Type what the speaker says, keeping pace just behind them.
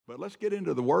But let's get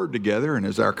into the Word together, and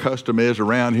as our custom is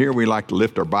around here, we like to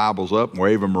lift our Bibles up and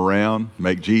wave them around,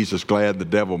 make Jesus glad, the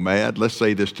devil mad. Let's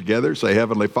say this together. Say,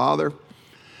 Heavenly Father,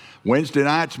 Wednesday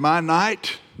night's my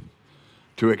night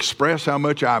to express how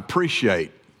much I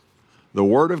appreciate the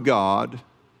Word of God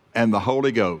and the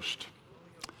Holy Ghost.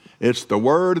 It's the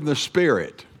Word and the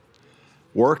Spirit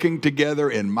working together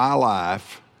in my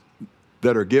life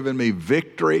that are giving me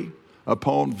victory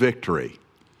upon victory.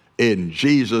 In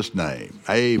Jesus' name,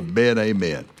 amen,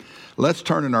 amen. Let's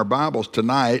turn in our Bibles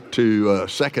tonight to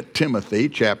 2 Timothy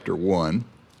chapter 1.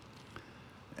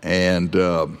 And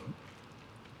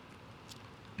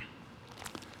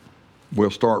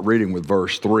we'll start reading with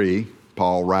verse 3,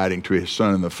 Paul writing to his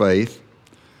son in the faith.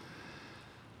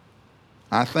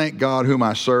 I thank God whom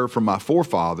I serve from my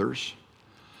forefathers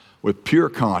with pure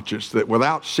conscience, that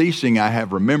without ceasing I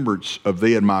have remembrance of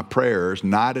thee in my prayers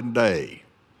night and day,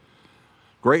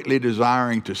 greatly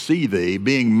desiring to see thee,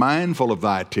 being mindful of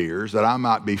thy tears, that I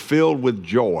might be filled with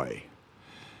joy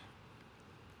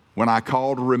when I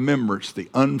call to remembrance the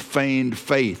unfeigned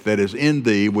faith that is in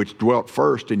thee, which dwelt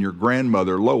first in your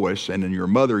grandmother Lois and in your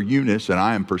mother Eunice, and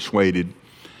I am persuaded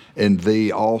in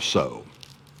thee also.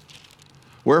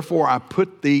 Wherefore I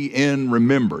put thee in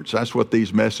remembrance. That's what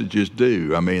these messages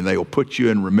do. I mean, they will put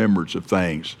you in remembrance of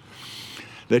things,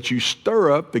 that you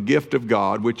stir up the gift of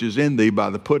God which is in thee by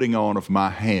the putting on of my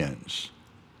hands.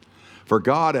 For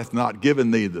God hath not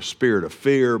given thee the spirit of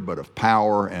fear, but of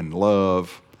power and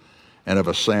love and of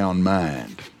a sound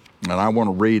mind. And I want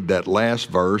to read that last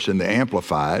verse in the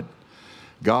Amplified.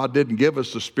 God didn't give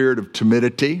us the spirit of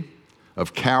timidity,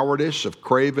 of cowardice, of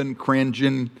craven,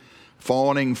 cringing,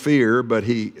 fawning fear, but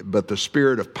the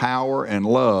spirit of power and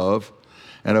love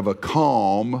and of a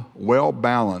calm,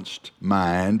 well-balanced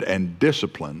mind and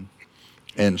discipline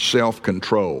and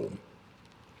self-control.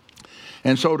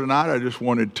 And so tonight I just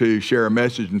wanted to share a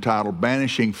message entitled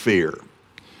Banishing Fear.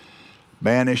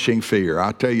 Banishing fear.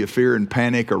 I tell you, fear and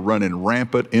panic are running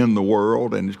rampant in the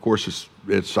world, and of course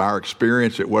it's our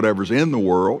experience that whatever's in the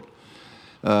world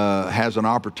has an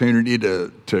opportunity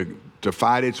to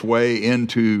fight its way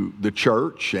into the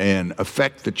church and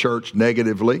affect the church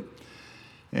negatively.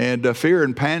 And fear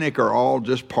and panic are all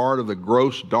just part of the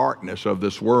gross darkness of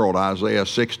this world. Isaiah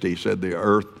 60 said the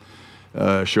earth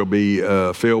shall be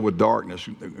filled with darkness,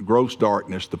 gross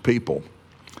darkness, the people.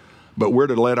 But we're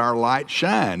to let our light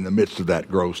shine in the midst of that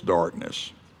gross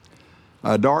darkness.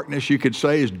 Darkness, you could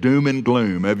say, is doom and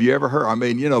gloom. Have you ever heard? I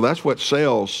mean, that's what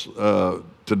sells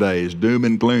today is doom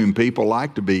and gloom. People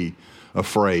like to be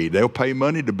afraid. They'll pay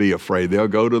money to be afraid. They'll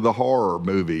go to the horror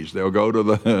movies. They'll go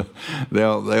to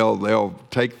they'll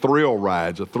take thrill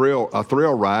rides. A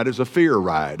thrill ride is a fear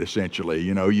ride, essentially.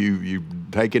 You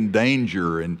take in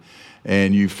danger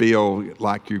and you feel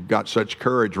like you've got such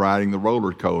courage riding the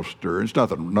roller coaster. There's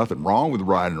nothing wrong with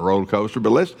riding a roller coaster,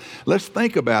 but let's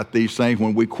think about these things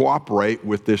when we cooperate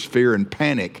with this fear and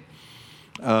panic.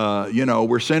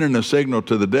 We're sending a signal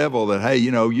to the devil that, hey,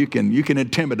 you can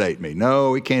intimidate me.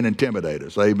 No, he can't intimidate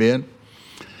us. Amen.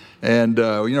 And,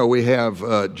 we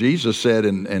have, Jesus said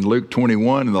in Luke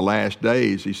 21 in the last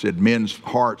days, he said men's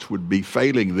hearts would be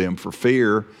failing them for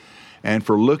fear and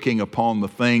for looking upon the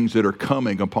things that are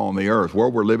coming upon the earth.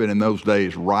 Well, we're living in those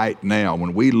days right now.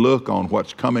 When we look on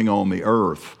what's coming on the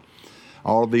earth,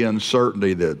 all of the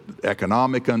uncertainty, the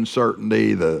economic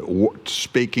uncertainty,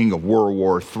 speaking of World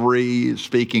War III,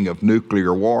 speaking of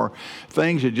nuclear war,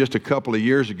 things that just a couple of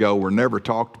years ago were never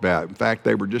talked about. In fact,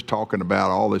 they were just talking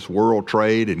about all this world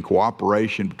trade and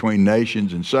cooperation between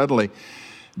nations, and suddenly,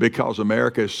 because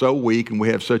America is so weak and we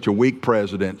have such a weak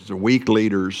president, weak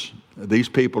leaders, these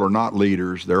people are not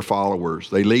leaders, they're followers.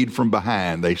 They lead from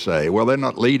behind, they say. Well, they're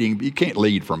not leading. You can't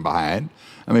lead from behind.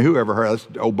 I mean, whoever heard,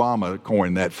 Obama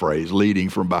coined that phrase, leading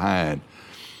from behind.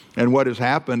 And what has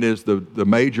happened is the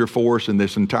major force in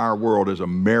this entire world is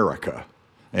America.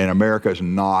 And America is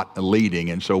not leading.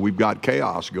 And so we've got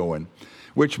chaos going,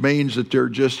 which means that there are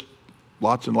just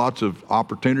lots and lots of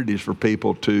opportunities for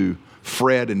people to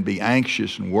fret and be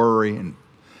anxious and worry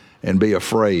and be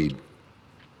afraid.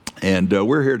 And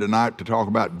we're here tonight to talk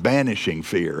about banishing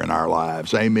fear in our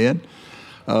lives. Amen.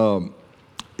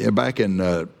 Back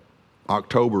in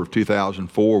October of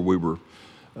 2004, we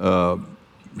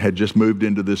had just moved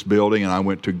into this building, and I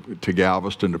went to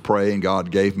Galveston to pray, and God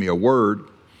gave me a word,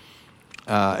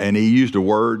 and he used a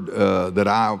word that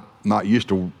I'm not used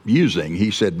to using. He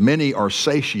said, many are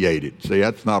satiated. See,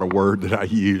 that's not a word that I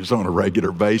use on a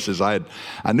regular basis. I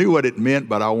knew what it meant,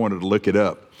 but I wanted to look it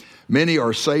up. Many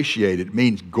are satiated. It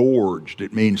means gorged.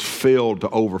 It means filled to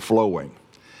overflowing.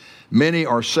 Many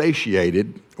are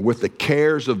satiated with the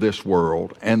cares of this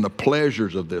world and the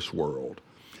pleasures of this world,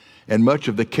 And much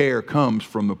of the care comes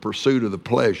from the pursuit of the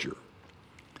pleasure.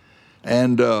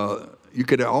 And you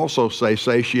could also say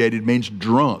satiated means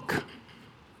drunk.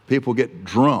 People get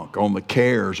drunk on the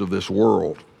cares of this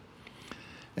world.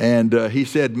 And he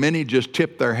said, many just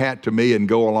tip their hat to me and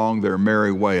go along their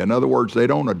merry way. In other words, they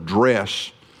don't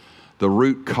address the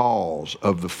root cause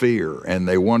of the fear, and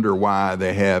they wonder why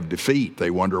they have defeat.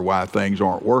 They wonder why things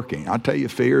aren't working. I tell you,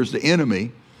 fear is the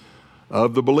enemy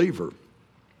of the believer.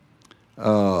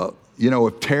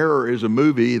 If terror is a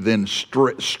movie, then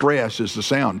stress is the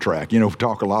soundtrack. We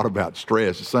talk a lot about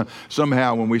stress.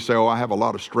 Somehow when we say, I have a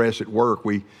lot of stress at work,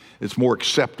 it's more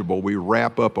acceptable. We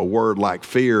wrap up a word like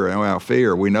fear, and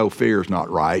fear, we know fear is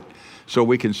not right. So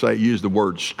we can use the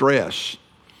word stress.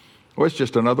 Well, it's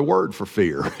just another word for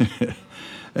fear.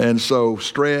 And so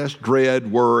stress,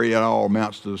 dread, worry, it all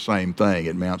amounts to the same thing.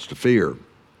 It amounts to fear.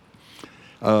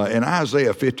 In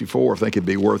Isaiah 54, I think it'd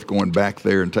be worth going back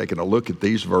there and taking a look at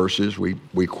these verses. We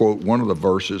quote one of the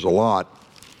verses a lot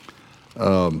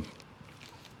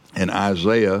in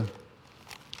Isaiah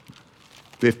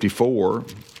 54.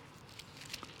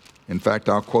 In fact,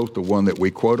 I'll quote the one that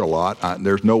we quote a lot.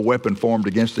 There's no weapon formed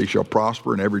against thee shall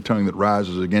prosper, and every tongue that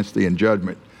rises against thee in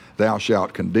judgment thou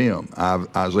shalt condemn.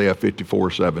 Isaiah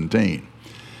 54:17.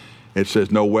 It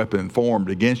says, no weapon formed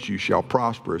against you shall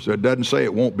prosper. So it doesn't say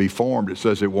it won't be formed. It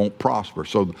says it won't prosper.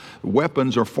 So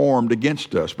weapons are formed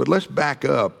against us. But let's back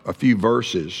up a few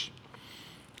verses.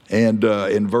 And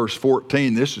in verse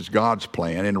 14, this is God's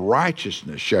plan. In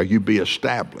righteousness shall you be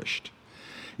established.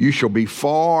 You shall be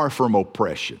far from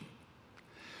oppression.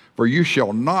 For you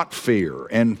shall not fear,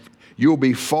 and you'll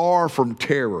be far from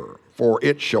terror, for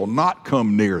it shall not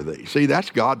come near thee. See, that's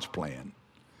God's plan.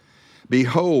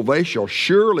 Behold, they shall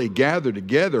surely gather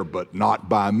together, but not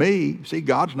by me. See,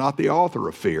 God's not the author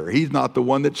of fear. He's not the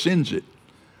one that sends it.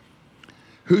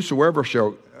 Whosoever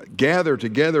shall gather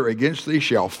together against thee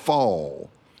shall fall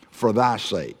for thy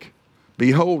sake.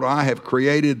 Behold, I have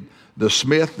created the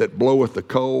smith that bloweth the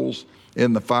coals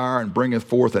in the fire and bringeth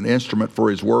forth an instrument for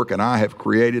his work, and I have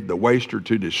created the waster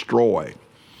to destroy.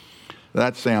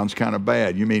 That sounds kind of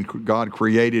bad. You mean God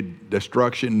created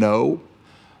destruction? No.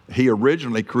 He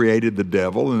originally created the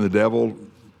devil, and the devil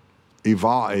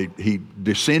evolved. He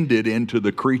descended into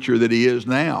the creature that he is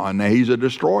now, and he's a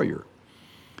destroyer.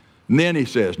 And then he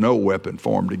says, no weapon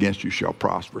formed against you shall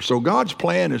prosper. So God's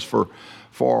plan is for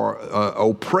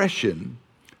oppression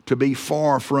to be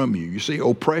far from you. You see,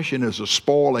 oppression is a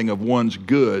spoiling of one's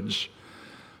goods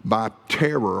by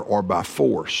terror or by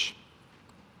force.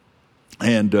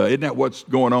 And isn't that what's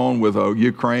going on with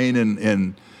Ukraine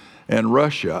and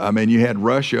Russia? I mean, you had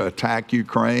Russia attack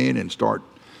Ukraine and start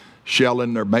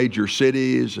shelling their major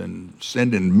cities and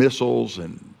sending missiles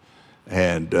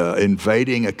and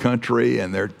invading a country,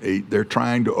 and they're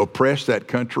trying to oppress that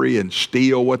country and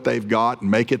steal what they've got and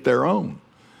make it their own,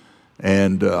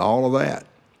 and all of that.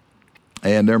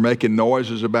 And they're making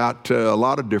noises about a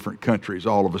lot of different countries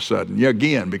all of a sudden. Yeah,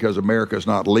 again, because America's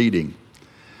not leading.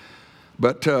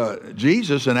 But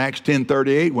Jesus in Acts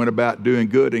 10:38 went about doing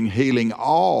good and healing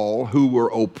all who were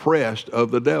oppressed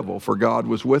of the devil, for God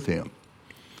was with him.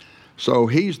 So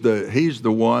he's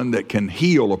the one that can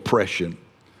heal oppression.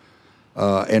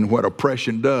 And what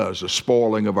oppression does, the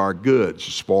spoiling of our goods,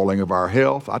 the spoiling of our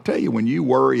health. I tell you, when you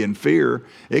worry and fear,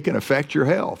 it can affect your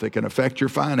health. It can affect your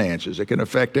finances. It can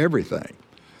affect everything.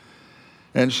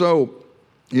 And so,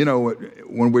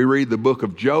 when we read the book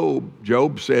of Job,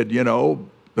 Job said,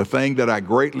 the thing that I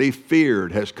greatly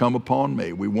feared has come upon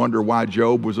me. We wonder why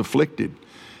Job was afflicted.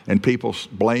 And people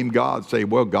blame God, say,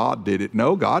 well, God did it.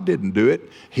 No, God didn't do it.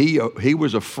 He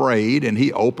was afraid, and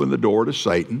he opened the door to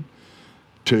Satan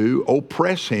to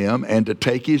oppress him and to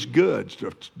take his goods,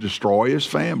 to destroy his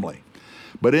family.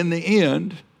 But in the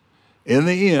end,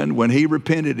 when he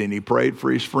repented and he prayed for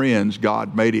his friends,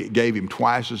 God gave him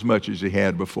twice as much as he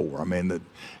had before. I mean,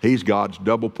 he's God's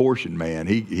double portion man.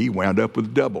 He wound up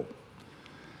with double.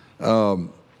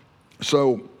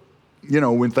 So,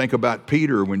 when we think about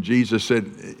Peter, when Jesus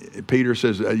said, Peter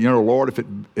says, Lord,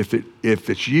 if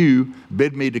it's you,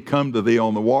 bid me to come to thee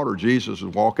on the water. Jesus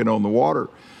was walking on the water.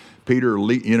 Peter,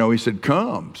 he said,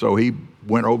 come. So he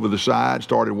went over the side,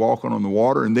 started walking on the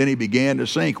water, and then he began to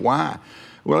sink. Why?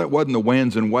 Well, it wasn't the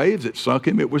winds and waves that sunk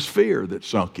him. It was fear that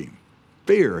sunk him.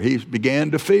 Fear. He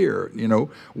began to fear.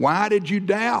 Why did you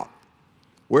doubt?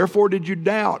 Wherefore did you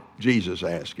doubt? Jesus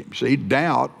asked him. See,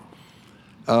 doubt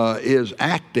is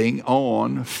acting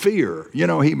on fear.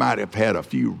 He might have had a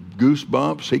few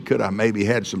goosebumps. He could have maybe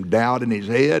had some doubt in his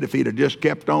head. If he'd have just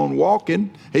kept on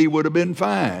walking, he would have been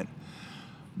fine.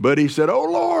 But he said, oh,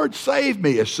 Lord, save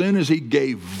me. As soon as he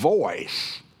gave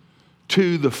voice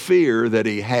to the fear that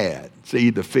he had. See,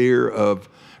 the fear of,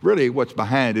 really what's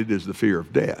behind it is the fear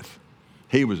of death.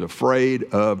 He was afraid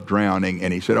of drowning,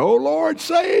 and he said, "Oh, Lord,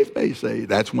 save me." See,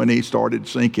 that's when he started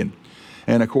sinking.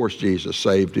 And, of course, Jesus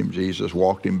saved him. Jesus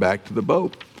walked him back to the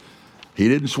boat. He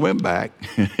didn't swim back.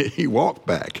 He walked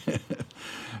back.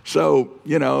 So,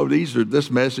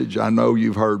 this message I know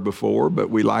you've heard before, but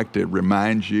we like to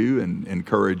remind you and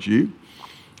encourage you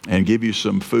and give you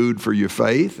some food for your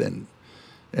faith and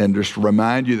just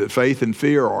remind you that faith and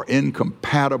fear are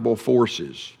incompatible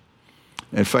forces.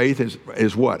 And faith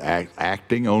is what?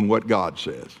 Acting on what God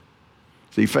says.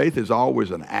 See, faith is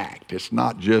always an act. It's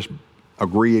not just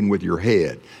agreeing with your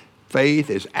head. Faith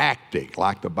is acting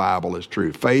like the Bible is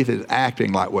true. Faith is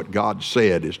acting like what God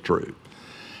said is true.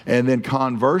 And then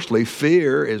conversely,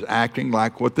 fear is acting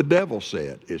like what the devil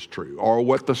said is true, or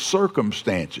what the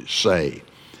circumstances say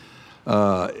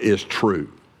is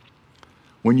true.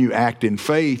 When you act in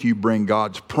faith, you bring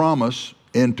God's promise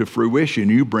into fruition.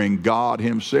 You bring God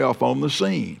himself on the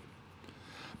scene.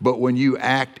 But when you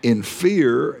act in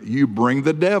fear, you bring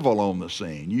the devil on the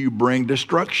scene. You bring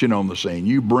destruction on the scene.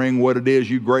 You bring what it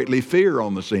is you greatly fear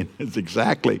on the scene. It's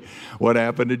exactly what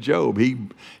happened to Job.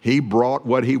 He brought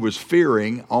what he was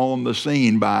fearing on the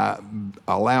scene by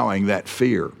allowing that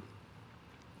fear.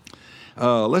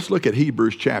 Let's look at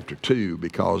Hebrews chapter 2,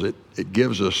 because it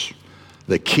gives us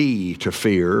the key to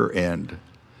fear and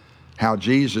how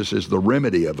Jesus is the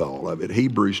remedy of all of it.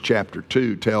 Hebrews chapter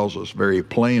 2 tells us very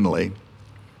plainly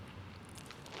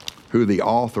who the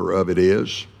author of it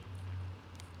is.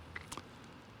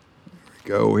 Here we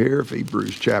go here,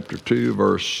 Hebrews chapter 2,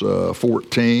 verse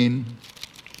 14.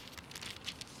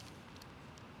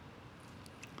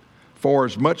 For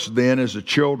as much then as the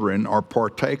children are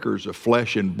partakers of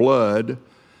flesh and blood,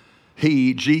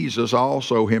 he, Jesus,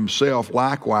 also himself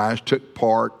likewise took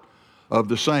part of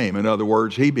the same. In other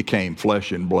words, he became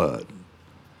flesh and blood,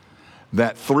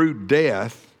 that through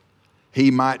death he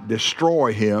might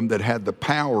destroy him that had the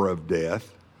power of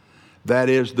death, that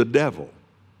is the devil,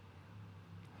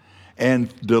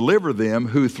 and deliver them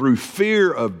who through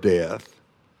fear of death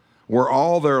were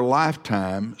all their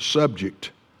lifetime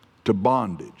subject to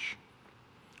bondage.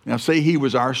 Now see, he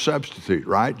was our substitute,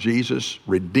 right? Jesus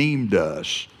redeemed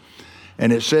us.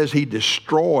 And it says he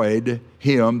destroyed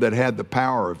him that had the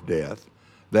power of death,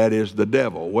 that is the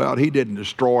devil. Well, he didn't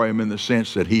destroy him in the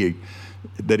sense that he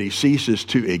ceases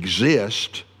to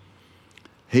exist.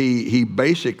 He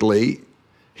basically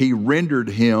rendered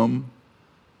him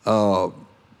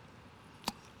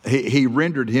he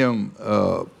rendered him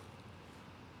of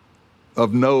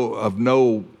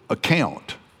no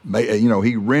account.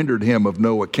 He rendered him of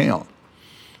no account,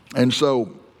 and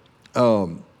so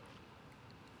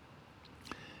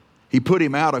he put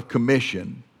him out of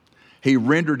commission. He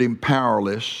rendered him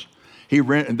powerless.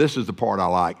 And this is the part I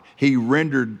like. He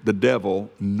rendered the devil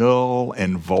null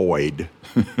and void.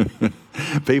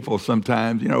 People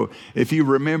sometimes, if you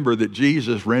remember that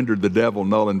Jesus rendered the devil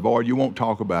null and void, you won't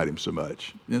talk about him so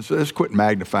much. And so let's quit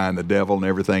magnifying the devil and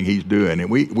everything he's doing. And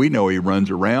we know he runs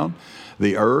around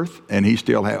the earth and he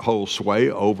still holds sway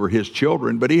over his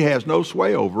children, but he has no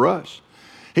sway over us.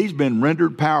 He's been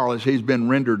rendered powerless. He's been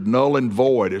rendered null and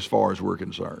void as far as we're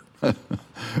concerned.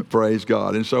 Praise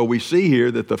God. And so we see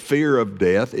here that the fear of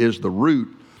death is the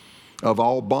root of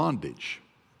all bondage.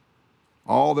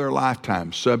 All their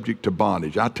lifetime subject to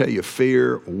bondage. I tell you,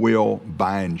 fear will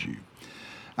bind you.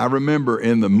 I remember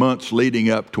in the months leading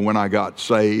up to when I got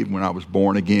saved, when I was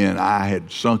born again, I had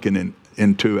sunken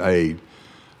into a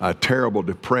terrible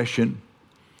depression.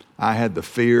 I had the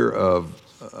fear of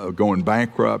going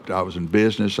bankrupt. I was in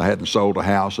business. I hadn't sold a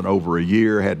house in over a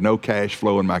year, had no cash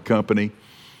flow in my company.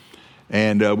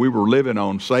 And we were living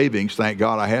on savings. Thank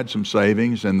God I had some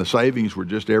savings, and the savings were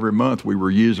just every month we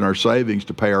were using our savings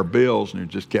to pay our bills, and it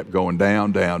just kept going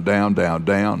down, down, down, down,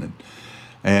 down.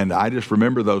 And I just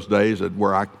remember those days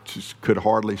where I just could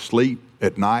hardly sleep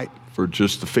at night for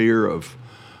just the fear of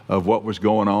what was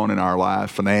going on in our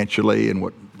life financially and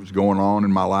what was going on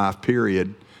in my life,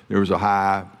 period. There was a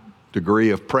high degree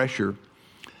of pressure.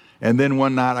 And then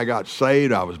one night I got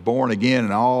saved, I was born again,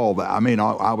 and all that.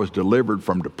 I was delivered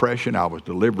from depression. I was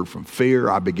delivered from fear.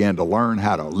 I began to learn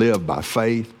how to live by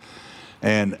faith.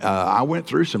 And I went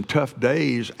through some tough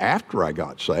days after I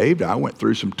got saved. I went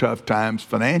through some tough times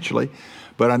financially,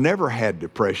 but I never had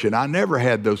depression. I never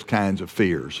had those kinds of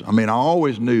fears. I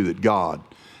always knew that God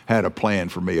had a plan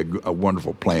for me, a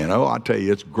wonderful plan. Oh, I tell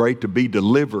you, it's great to be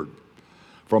delivered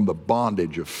from the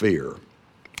bondage of fear.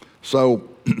 So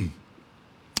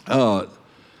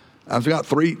I've got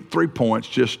three points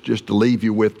just to leave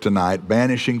you with tonight.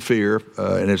 Banishing fear,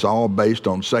 and it's all based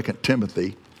on 2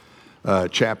 Timothy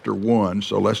chapter 1.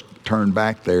 So let's turn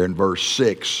back there in verse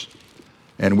 6,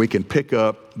 and we can pick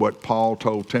up what Paul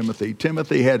told Timothy.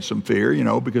 Timothy had some fear,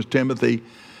 because Timothy,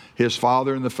 his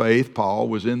father in the faith, Paul,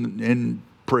 was in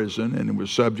prison and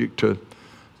was subject to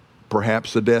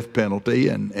perhaps the death penalty,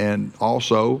 and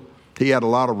also he had a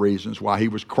lot of reasons why he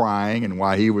was crying and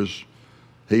why he was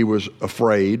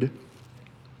afraid.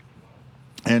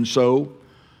 And so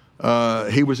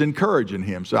he was encouraging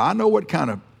him. So I know what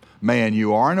kind of man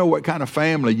you are. I know what kind of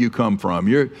family you come from.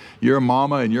 Your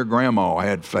mama and your grandma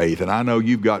had faith, and I know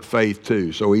you've got faith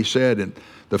too. So he said, and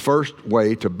the first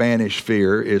way to banish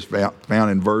fear is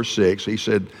found in verse 6. He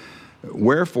said,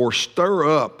 wherefore stir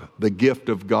up the gift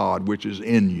of God which is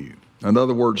in you. In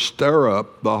other words, stir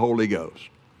up the Holy Ghost.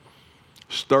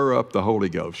 Stir up the Holy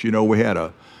Ghost. We had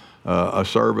a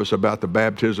service about the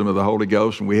baptism of the Holy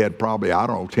Ghost, and we had probably,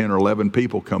 10 or 11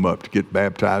 people come up to get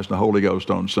baptized in the Holy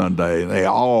Ghost on Sunday, and they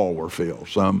all were filled.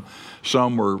 Some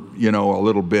were, a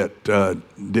little bit,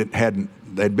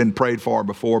 they'd been prayed for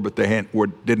before, but they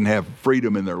didn't have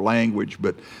freedom in their language,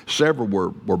 but several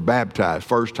were baptized,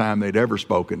 first time they'd ever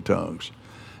spoken tongues.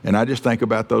 And I just think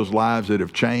about those lives that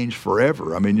have changed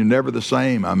forever. I mean, you're never the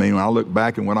same. I mean, when I look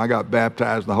back and when I got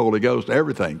baptized in the Holy Ghost,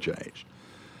 everything changed.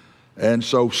 And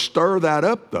so stir that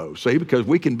up, though, see, because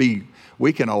we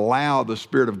can allow the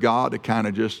Spirit of God to kind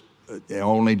of just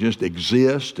only just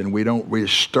exist, and we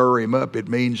stir Him up. It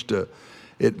means to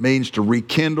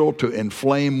rekindle, to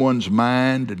inflame one's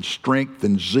mind and strength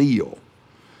and zeal.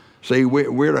 See,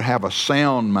 we're to have a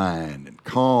sound mind and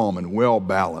calm and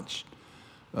well-balanced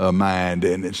mind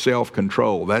and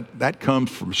self-control. That comes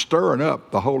from stirring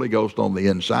up the Holy Ghost on the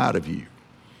inside of you.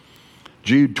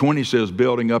 Jude 20 says,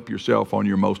 building up yourself on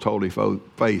your most holy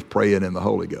faith, praying in the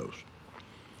Holy Ghost.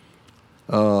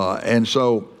 And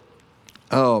so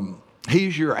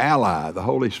He's your ally, the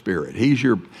Holy Spirit. He's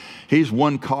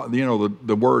one,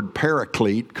 the word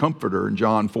paraclete, comforter, in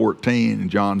John 14 and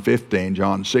John 15,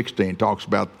 John 16 talks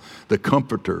about the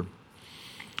comforter.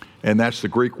 And that's the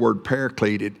Greek word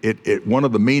paraclete. One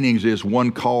of the meanings is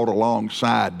one called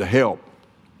alongside to help.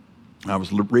 I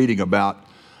was reading about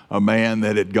a man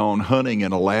that had gone hunting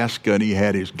in Alaska, and he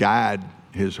had his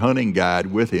hunting guide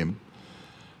with him,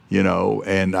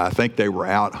 and I think they were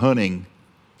out hunting,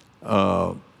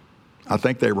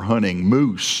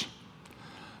 moose,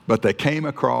 but they came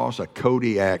across a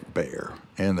Kodiak bear,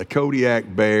 and the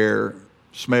Kodiak bear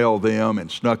smelled them and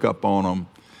snuck up on them,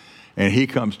 and he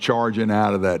comes charging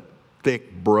out of that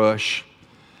thick brush,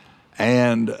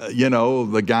 and,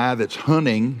 the guy that's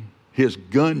hunting, his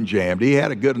gun jammed. He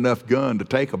had a good enough gun to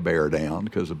take a bear down,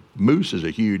 because a moose is a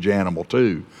huge animal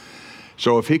too.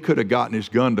 So if he could have gotten his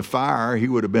gun to fire, he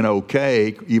would have been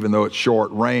okay, even though it's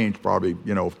short range, probably,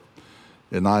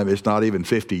 it's not even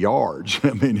 50 yards.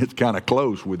 I mean, it's kind of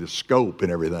close with his scope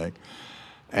and everything.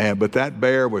 But that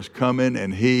bear was coming,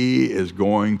 and he is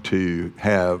going to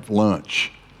have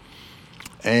lunch.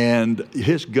 And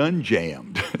his gun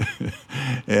jammed.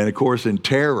 And of course, in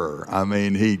terror, I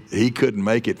mean, he couldn't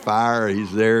make it fire.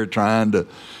 He's there trying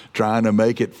to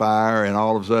make it fire, and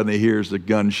all of a sudden he hears the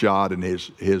gunshot, and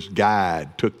his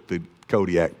guide took the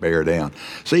Kodiak bear down.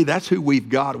 See, that's who we've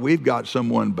got. We've got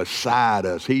someone beside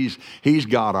us. He's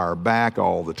got our back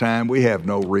all the time. We have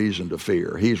no reason to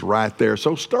fear. He's right there.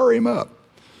 So stir him up.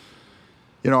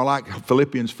 I like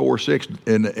Philippians 4:6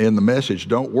 in the Message.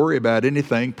 Don't worry about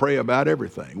anything, pray about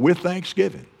everything with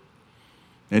thanksgiving.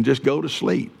 And just go to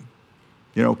sleep.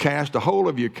 Cast a whole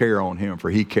of your care on Him, for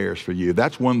He cares for you.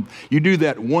 You do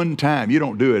that one time. You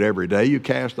don't do it every day. You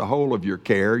cast the whole of your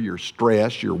care, your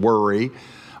stress, your worry,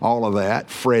 all of that,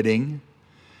 fretting.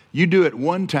 You do it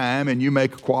one time, and you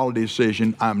make a quality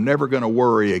decision. I'm never going to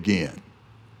worry again.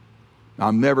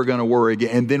 I'm never going to worry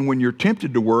again. And then when you're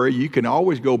tempted to worry, you can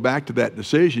always go back to that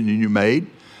decision you made,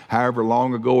 however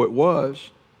long ago it was.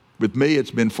 With me, it's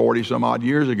been 40 some odd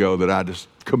years ago that I just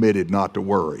committed not to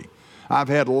worry. I've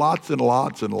had lots and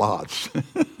lots and lots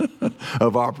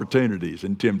of opportunities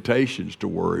and temptations to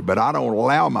worry, but I don't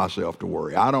allow myself to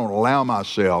worry. I don't allow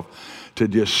myself to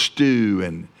just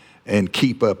stew and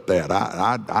keep up that.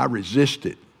 I resist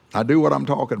it. I do what I'm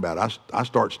talking about. I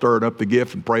start stirring up the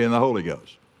gift and praying the Holy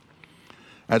Ghost.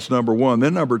 That's number one.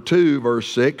 Then number 2, verse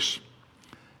 6,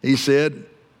 he said,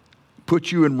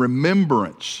 put you in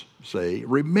remembrance. See,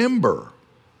 remember.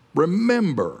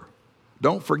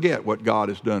 Don't forget what God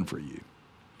has done for you.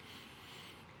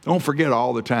 Don't forget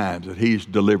all the times that He's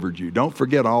delivered you. Don't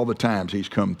forget all the times He's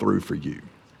come through for you.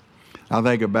 I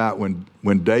think about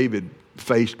when David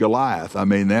faced Goliath. I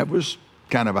mean, that was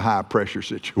kind of a high-pressure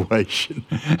situation.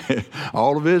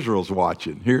 All of Israel's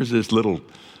watching. Here's this little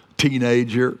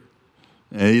teenager,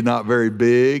 and he's not very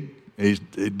big,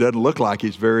 It doesn't look like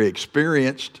he's very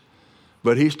experienced,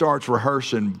 but he starts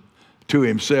rehearsing to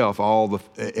himself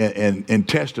and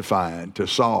testifying to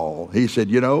Saul. He said,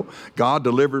 God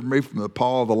delivered me from the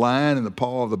paw of the lion and the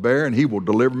paw of the bear, and he will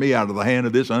deliver me out of the hand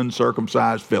of this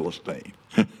uncircumcised Philistine.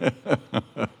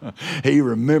 He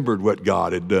remembered what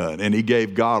God had done, and he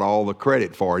gave God all the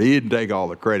credit for it. He didn't take all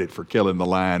the credit for killing the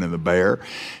lion and the bear.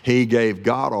 He gave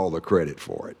God all the credit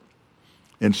for it.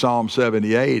 In Psalm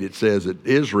 78, it says that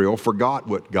Israel forgot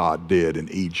what God did in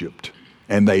Egypt,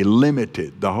 and they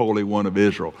limited the Holy One of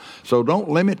Israel. So don't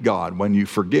limit God when you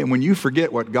forget. When you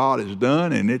forget what God has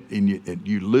done and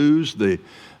you lose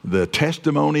the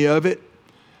testimony of it,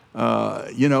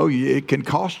 it can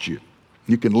cost you.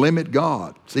 You can limit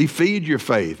God. See, feed your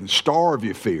faith and starve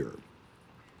your fear.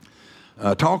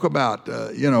 Talk about,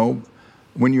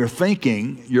 when you're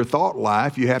thinking, your thought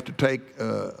life, you have to take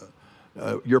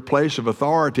your place of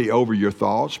authority over your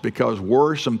thoughts, because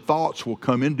worrisome thoughts will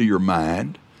come into your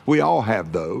mind. We all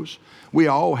have those. We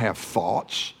all have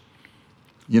thoughts.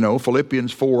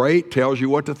 Philippians 4:8 tells you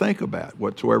what to think about.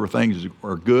 Whatsoever things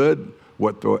are good,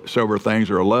 whatsoever things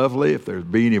are lovely, if there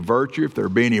be any virtue, if there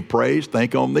be any praise,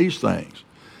 think on these things.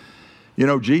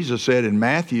 Jesus said in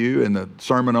Matthew, in the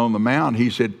Sermon on the Mount, he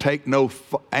said, take no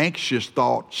anxious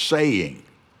thought saying,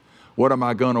 what am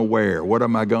I going to wear? What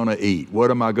am I going to eat?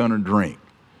 What am I going to drink?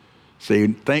 See,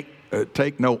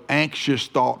 take no anxious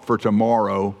thought for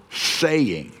tomorrow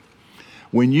saying.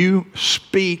 When you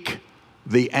speak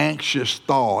the anxious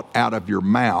thought out of your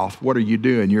mouth, what are you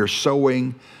doing? You're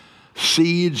sowing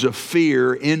seeds of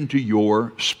fear into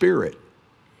your spirit.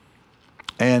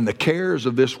 And the cares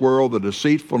of this world, the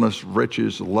deceitfulness of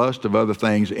riches, the lust of other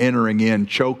things entering in,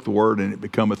 choke the word, and it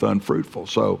becometh unfruitful.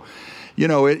 So,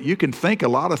 you can think a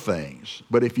lot of things,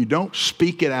 but if you don't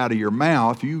speak it out of your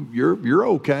mouth, you're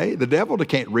okay. The devil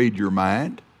can't read your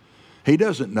mind. He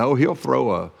doesn't know. He'll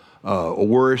throw a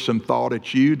worrisome thought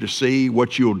at you to see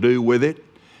what you'll do with it.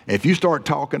 If you start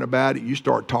talking about it, you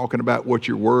start talking about what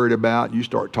you're worried about. You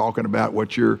start talking about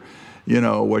what your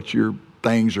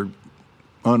things are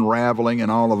unraveling and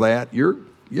all of that. You're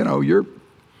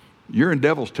in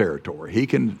devil's territory. He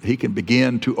can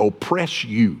begin to oppress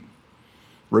you.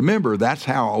 Remember, that's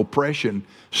how oppression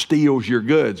steals your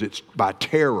goods. It's by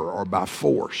terror or by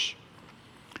force.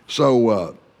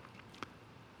 So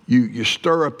you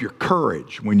stir up your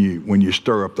courage when you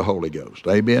stir up the Holy Ghost.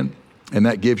 Amen? And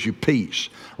that gives you peace.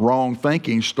 Wrong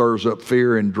thinking stirs up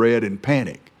fear and dread and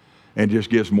panic and just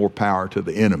gives more power to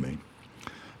the enemy.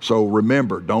 So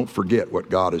remember, don't forget what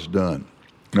God has done.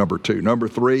 Number 2. Number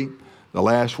 3, the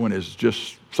last one is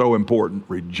just so important.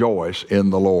 Rejoice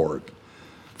in the Lord.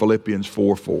 Philippians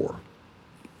 4:4.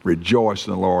 Rejoice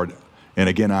in the Lord. And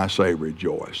again, I say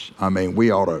rejoice. We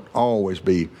ought to always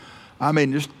be,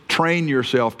 just train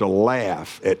yourself to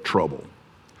laugh at trouble.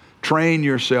 Train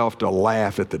yourself to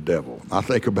laugh at the devil. I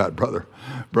think about Brother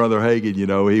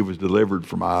Hagin, he was delivered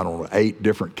from, 8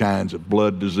 different kinds of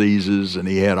blood diseases, and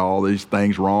he had all these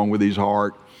things wrong with his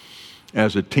heart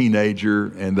as a teenager,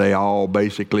 and they all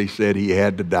basically said he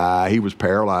had to die. He was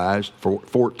paralyzed for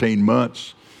 14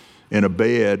 months in a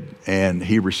bed, and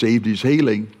he received his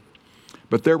healing.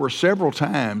 But there were several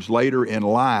times later in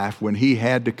life when he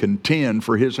had to contend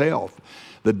for his health.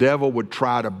 The devil would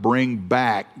try to bring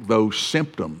back those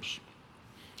symptoms.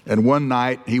 And one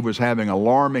night he was having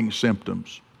alarming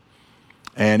symptoms,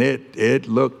 and it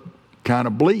looked kind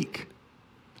of bleak.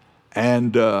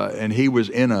 And he was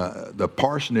in the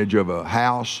parsonage of a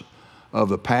house of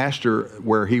the pastor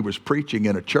where he was preaching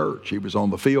in a church. He was on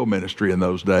the field ministry in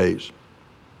those days.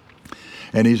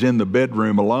 And he's in the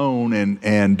bedroom alone,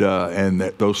 and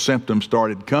those symptoms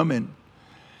started coming.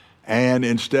 And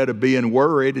instead of being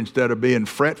worried, instead of being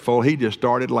fretful, he just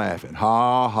started laughing.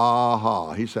 Ha, ha,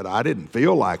 ha. He said, I didn't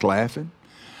feel like laughing.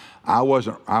 I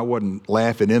wasn't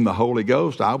laughing in the Holy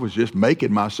Ghost. I was just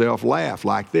making myself laugh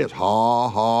like this. Ha,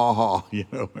 ha, ha.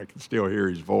 I can still hear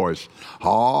his voice.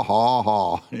 Ha, ha,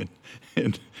 ha.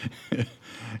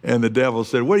 And the devil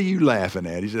said, what are you laughing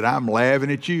at? He said, I'm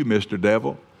laughing at you, Mr.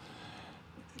 Devil.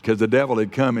 Because the devil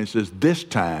had come and says, this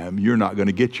time you're not going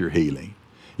to get your healing.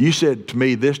 You said to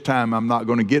me, this time I'm not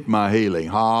going to get my healing.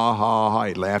 Ha, ha, ha.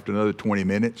 He laughed another 20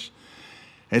 minutes.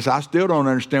 And so I still don't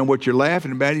understand what you're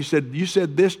laughing about. He said, you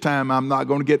said this time I'm not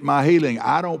going to get my healing.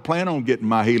 I don't plan on getting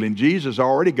my healing. Jesus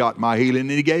already got my healing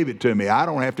and he gave it to me. I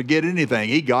don't have to get anything.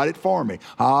 He got it for me.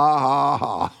 Ha,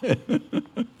 ha,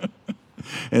 ha.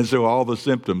 And so all the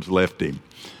symptoms left him.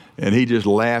 And he just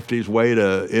laughed his way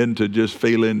into just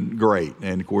feeling great.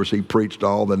 And of course, he preached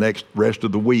all the rest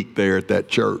of the week there at that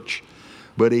church.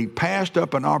 But he passed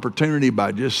up an opportunity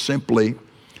by just simply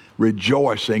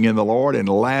rejoicing in the Lord and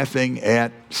laughing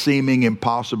at seeming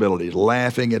impossibilities,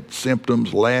 laughing at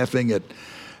symptoms, laughing at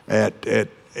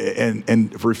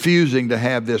and refusing to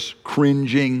have this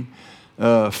cringing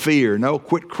fear. No,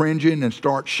 quit cringing and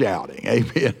start shouting.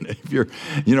 Amen. If you're,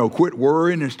 quit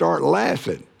worrying and start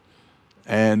laughing.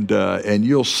 And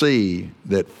you'll see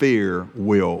that fear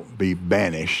will be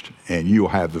banished and you'll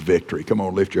have the victory. Come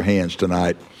on, lift your hands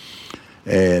tonight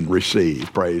and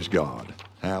receive. Praise God.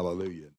 Hallelujah.